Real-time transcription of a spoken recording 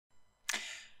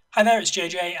Hi there, it's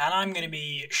JJ, and I'm going to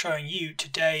be showing you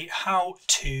today how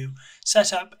to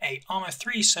set up a ArmA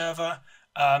 3 server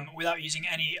without using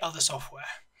any other software.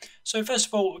 So first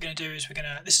of all, what we're going to do is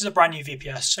this is a brand new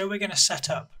VPS, so we're going to set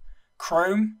up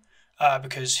Chrome,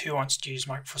 because who wants to use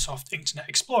Microsoft Internet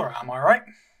Explorer, am I right?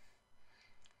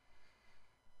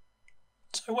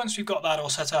 So once we've got that all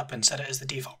set up and set it as the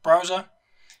default browser,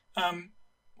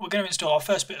 we're going to install our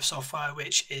first bit of software,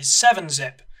 which is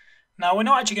 7-zip. Now, we're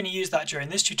not actually going to use that during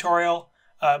this tutorial,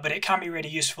 but it can be really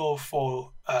useful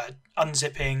for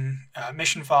unzipping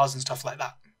mission files and stuff like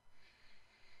that.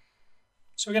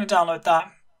 So we're going to download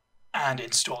that and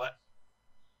install it.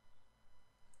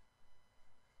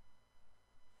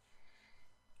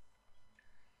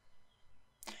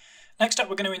 Next up,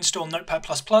 we're going to install Notepad++.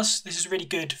 This is really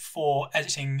good for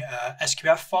editing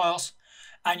SQF files.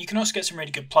 And you can also get some really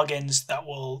good plugins that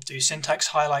will do syntax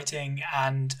highlighting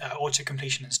and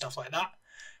auto-completion and stuff like that.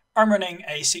 I'm running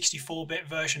a 64-bit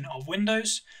version of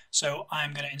Windows, so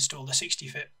I'm going to install the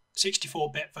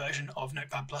 64-bit version of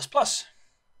Notepad++.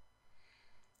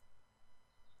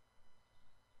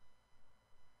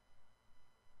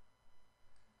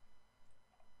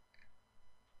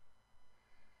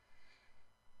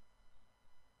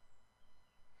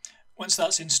 Once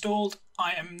that's installed,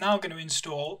 I am now going to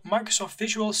install Microsoft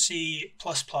Visual C++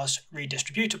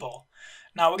 Redistributable.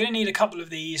 Now we're going to need a couple of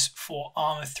these for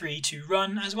ArmA 3 to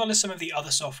run, as well as some of the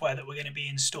other software that we're going to be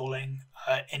installing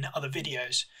in other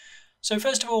videos. So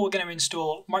first of all, we're going to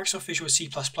install Microsoft Visual C++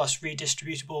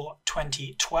 Redistributable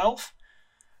 2012.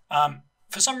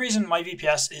 For some reason, my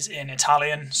VPS is in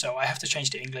Italian, so I have to change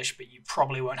to English, but you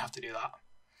probably won't have to do that.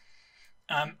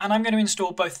 And I'm going to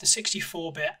install both the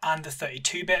 64-bit and the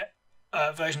 32-bit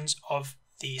versions of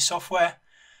the software.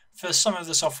 For some of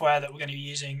the software that we're going to be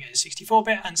using is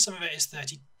 64-bit and some of it is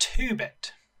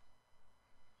 32-bit.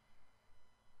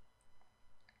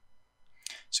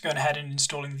 So going ahead and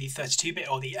installing the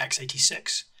 32-bit or the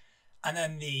x86, and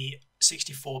then the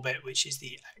 64-bit, which is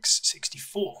the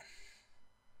x64.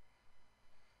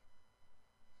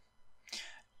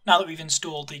 Now that we've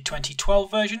installed the 2012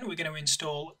 version, we're going to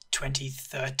install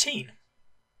 2013.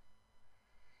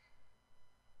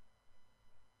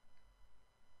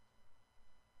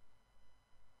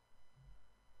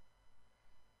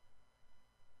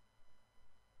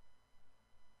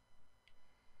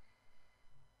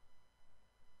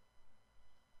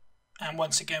 And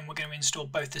once again, we're going to install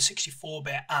both the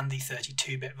 64-bit and the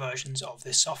 32-bit versions of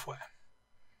this software.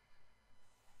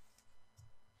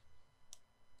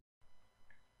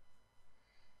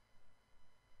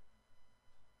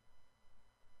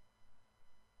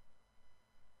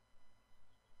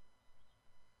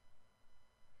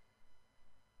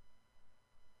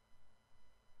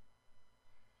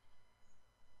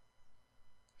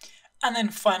 And then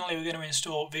finally, we're going to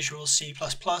install Visual C++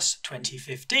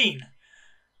 2015.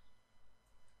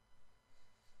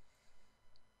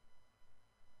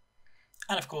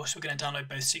 And of course, we're going to download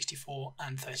both 64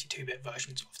 and 32-bit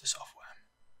versions of the software.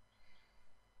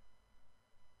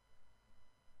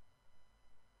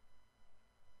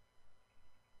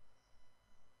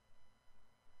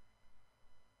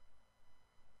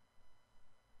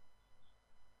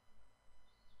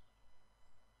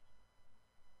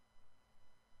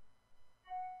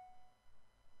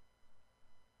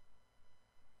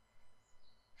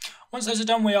 Once those are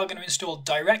done, we are going to install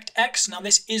DirectX. Now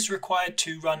this is required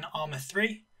to run ArmA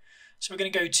 3. So we're going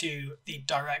to go to the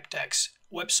DirectX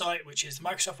website, which is the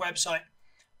Microsoft website,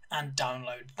 and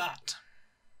download that.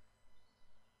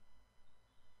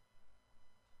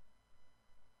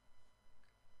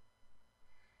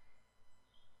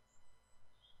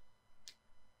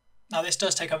 Now this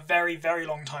does take a very, very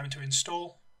long time to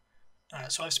install,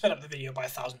 so I've sped up the video by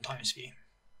 1,000 times for you.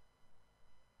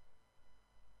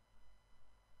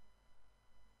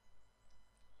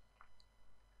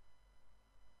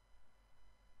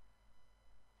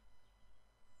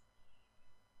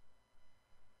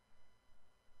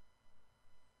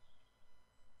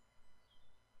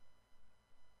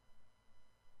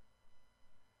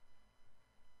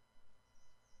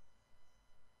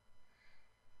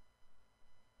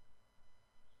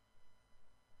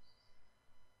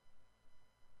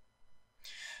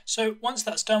 So once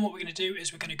that's done, what we're going to do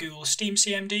is we're going to Google Steam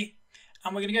CMD,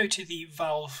 and we're going to go to the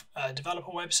Valve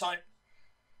developer website.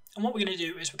 And what we're going to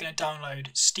do is we're going to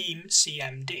download Steam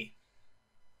CMD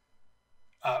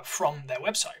from their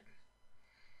website.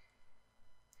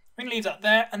 We're going to leave that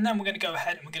there, and then we're going to go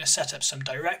ahead and we're going to set up some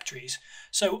directories.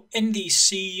 So in the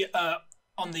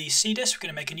on the C disk, we're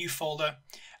going to make a new folder,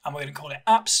 and we're going to call it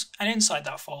Apps. And inside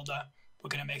that folder, we're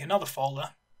going to make another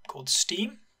folder called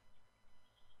Steam.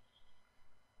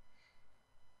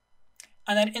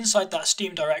 And then inside that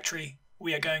Steam directory,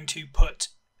 we are going to put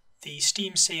the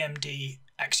Steam CMD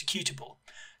executable.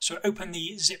 So open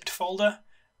the zipped folder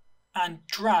and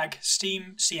drag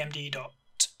steam cmd.exe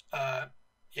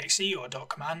or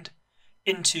 .command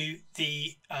into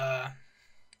the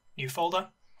new folder.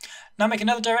 Now make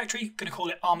another directory, going to call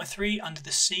it ArmA3 under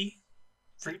the C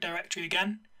root directory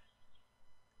again.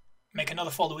 Make another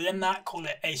folder within that, call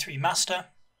it A3 master,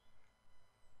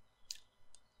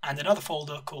 and another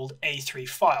folder called A3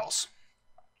 files.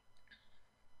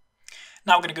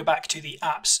 Now we're going to go back to the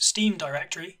app's Steam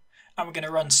directory and we're going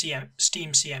to run steam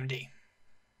cmd.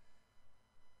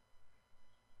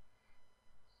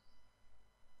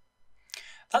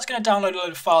 That's going to download a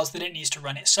load of files that it needs to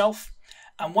run itself,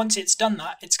 and once it's done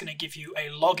that, it's going to give you a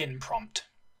login prompt.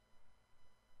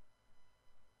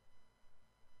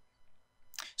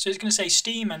 So it's going to say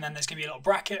Steam and then there's going to be a little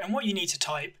bracket, and what you need to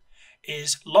type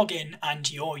is login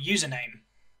and your username.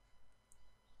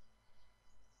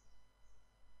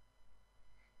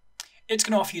 It's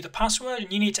going to offer you the password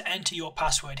and you need to enter your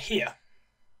password here.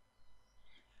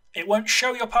 It won't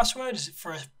show your password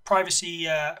for a privacy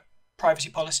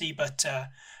policy, but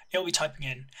it'll be typing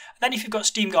in. And then if you've got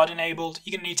SteamGuard enabled,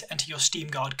 you're going to need to enter your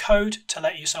SteamGuard code to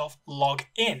let yourself log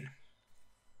in.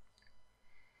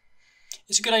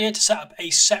 It's a good idea to set up a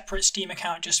separate Steam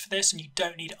account just for this, and you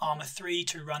don't need ArmA3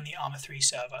 to run the ArmA3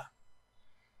 server.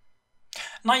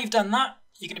 Now you've done that,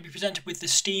 you're going to be presented with the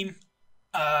Steam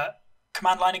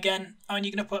command line again, and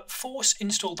you're going to put force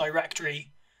install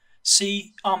directory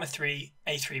C ArmA3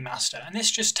 A3 master, and this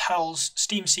just tells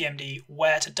Steam CMD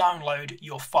where to download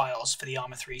your files for the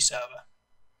ArmA3 server.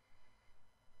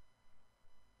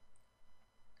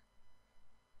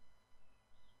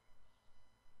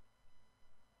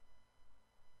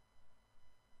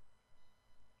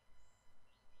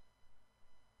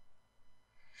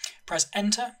 Press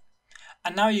enter,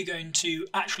 and now you're going to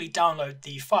actually download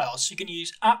the files. So you're going to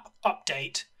use app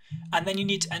update, and then you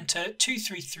need to enter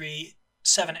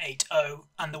 233780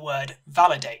 and the word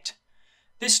validate.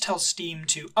 This tells Steam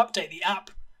to update the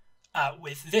app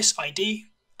with this ID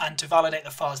and to validate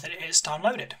the files that it has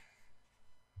downloaded.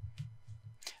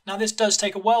 Now this does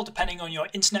take a while depending on your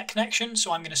internet connection,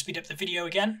 so I'm going to speed up the video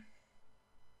again.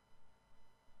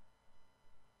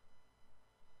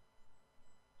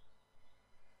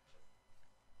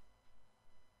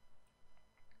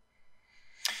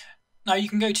 Now you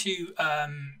can go to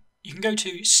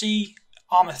C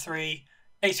ArmA3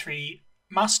 A3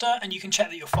 master and you can check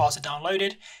that your files are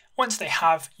downloaded. Once they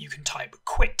have, you can type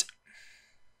quit.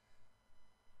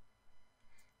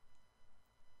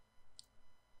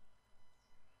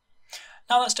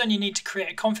 Now that's done, you need to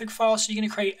create a config file. So you're going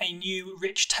to create a new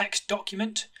rich text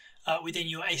document within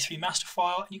your A3 master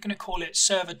file, and you're going to call it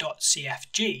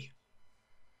server.cfg.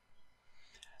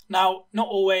 Now, not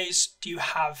always do you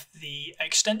have the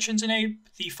extensions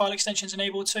the file extensions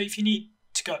enabled, so if you need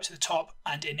to go up to the top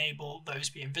and enable those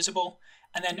being visible,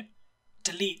 and then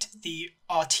delete the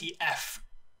RTF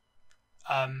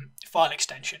file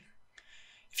extension.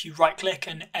 If you right click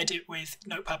and edit with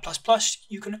Notepad++,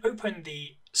 you can open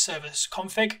the server's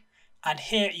config, and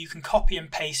here you can copy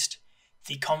and paste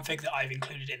the config that I've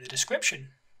included in the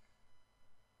description.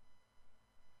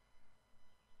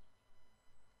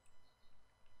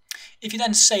 If you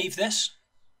then save this,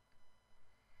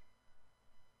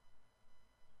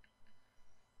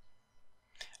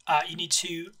 you need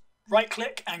to right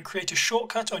click and create a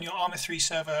shortcut on your ArmA3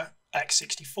 server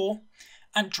x64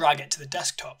 and drag it to the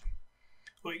desktop.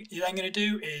 What you're then going to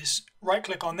do is right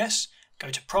click on this, go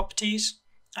to properties,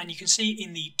 and you can see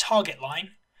in the target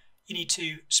line you need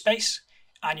to space,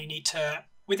 and you need to,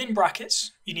 within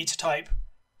brackets, you need to type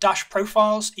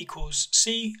 -profiles equals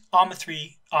C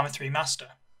ArmA3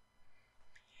 master.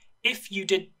 If you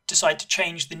did decide to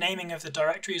change the naming of the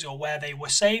directories or where they were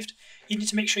saved, you need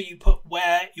to make sure you put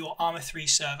where your ArmA3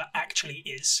 server actually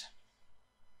is.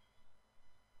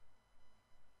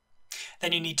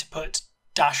 Then you need to put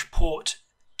 -port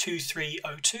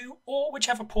 2302 or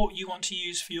whichever port you want to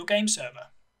use for your game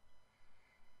server.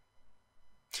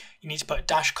 You need to put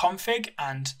 -config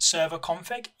and server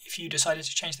config. If you decided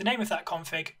to change the name of that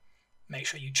config, make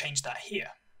sure you change that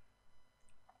here.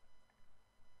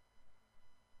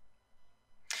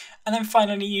 And then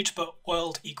finally you need to put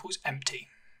world equals empty.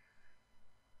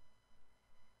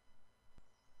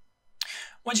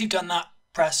 Once you've done that,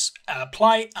 press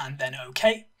apply and then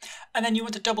OK. And then you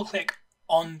want to double click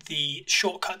on the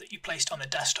shortcut that you placed on the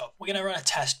desktop. We're going to run a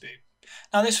test boot.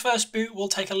 Now this first boot will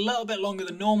take a little bit longer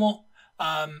than normal.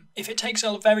 If it takes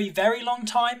a very, very long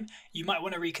time, you might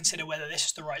want to reconsider whether this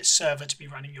is the right server to be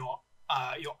running your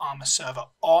ArmA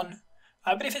server on.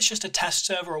 But if it's just a test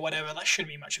server or whatever, that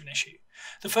shouldn't be much of an issue.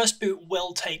 The first boot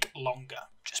will take longer,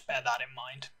 just bear that in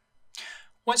mind.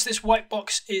 Once this white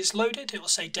box is loaded, it will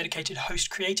say dedicated host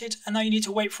created, and now you need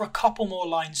to wait for a couple more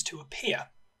lines to appear.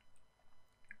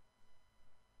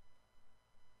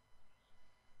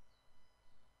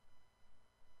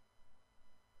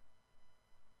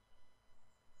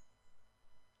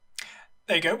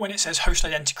 There you go, when it says host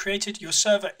identity created, your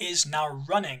server is now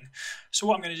running. So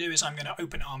what I'm going to do is I'm going to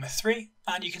open ArmA 3,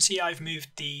 and you can see I've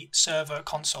moved the server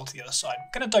console to the other side.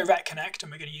 I'm going to direct connect,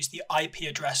 and we're going to use the IP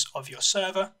address of your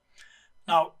server.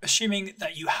 Now, assuming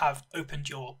that you have opened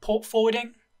your port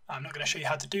forwarding, I'm not going to show you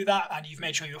how to do that, and you've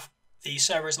made sure the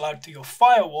server is allowed through your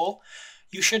firewall,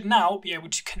 you should now be able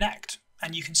to connect.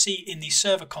 And you can see in the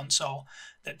server console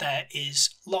that there is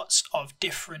lots of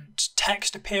different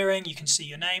text appearing. You can see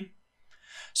your name.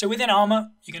 So within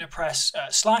ArmA, you're going to press /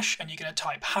 and you're going to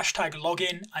type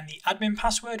 #login and the admin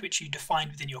password, which you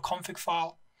defined within your config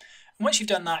file. And once you've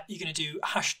done that, you're going to do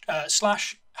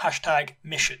 /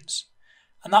 #missions.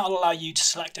 And that will allow you to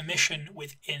select a mission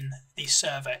within the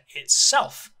server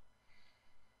itself.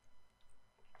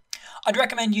 I'd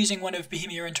recommend using one of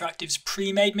Bohemia Interactive's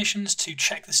pre-made missions to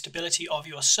check the stability of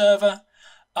your server.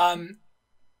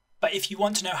 But if you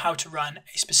want to know how to run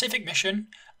a specific mission,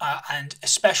 and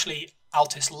especially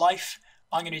Altis Life,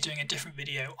 I'm going to be doing a different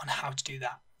video on how to do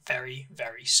that very,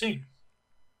 very soon.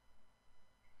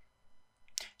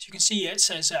 So you can see it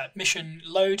says mission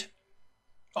load,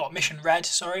 or mission red,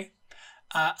 sorry,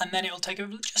 and then it will take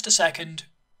just a second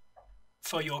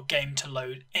for your game to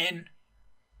load in.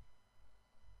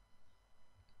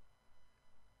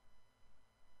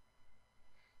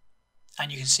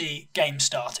 And you can see game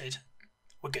started.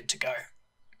 We're good to go.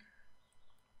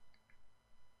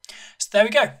 So there we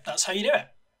go. That's how you do it.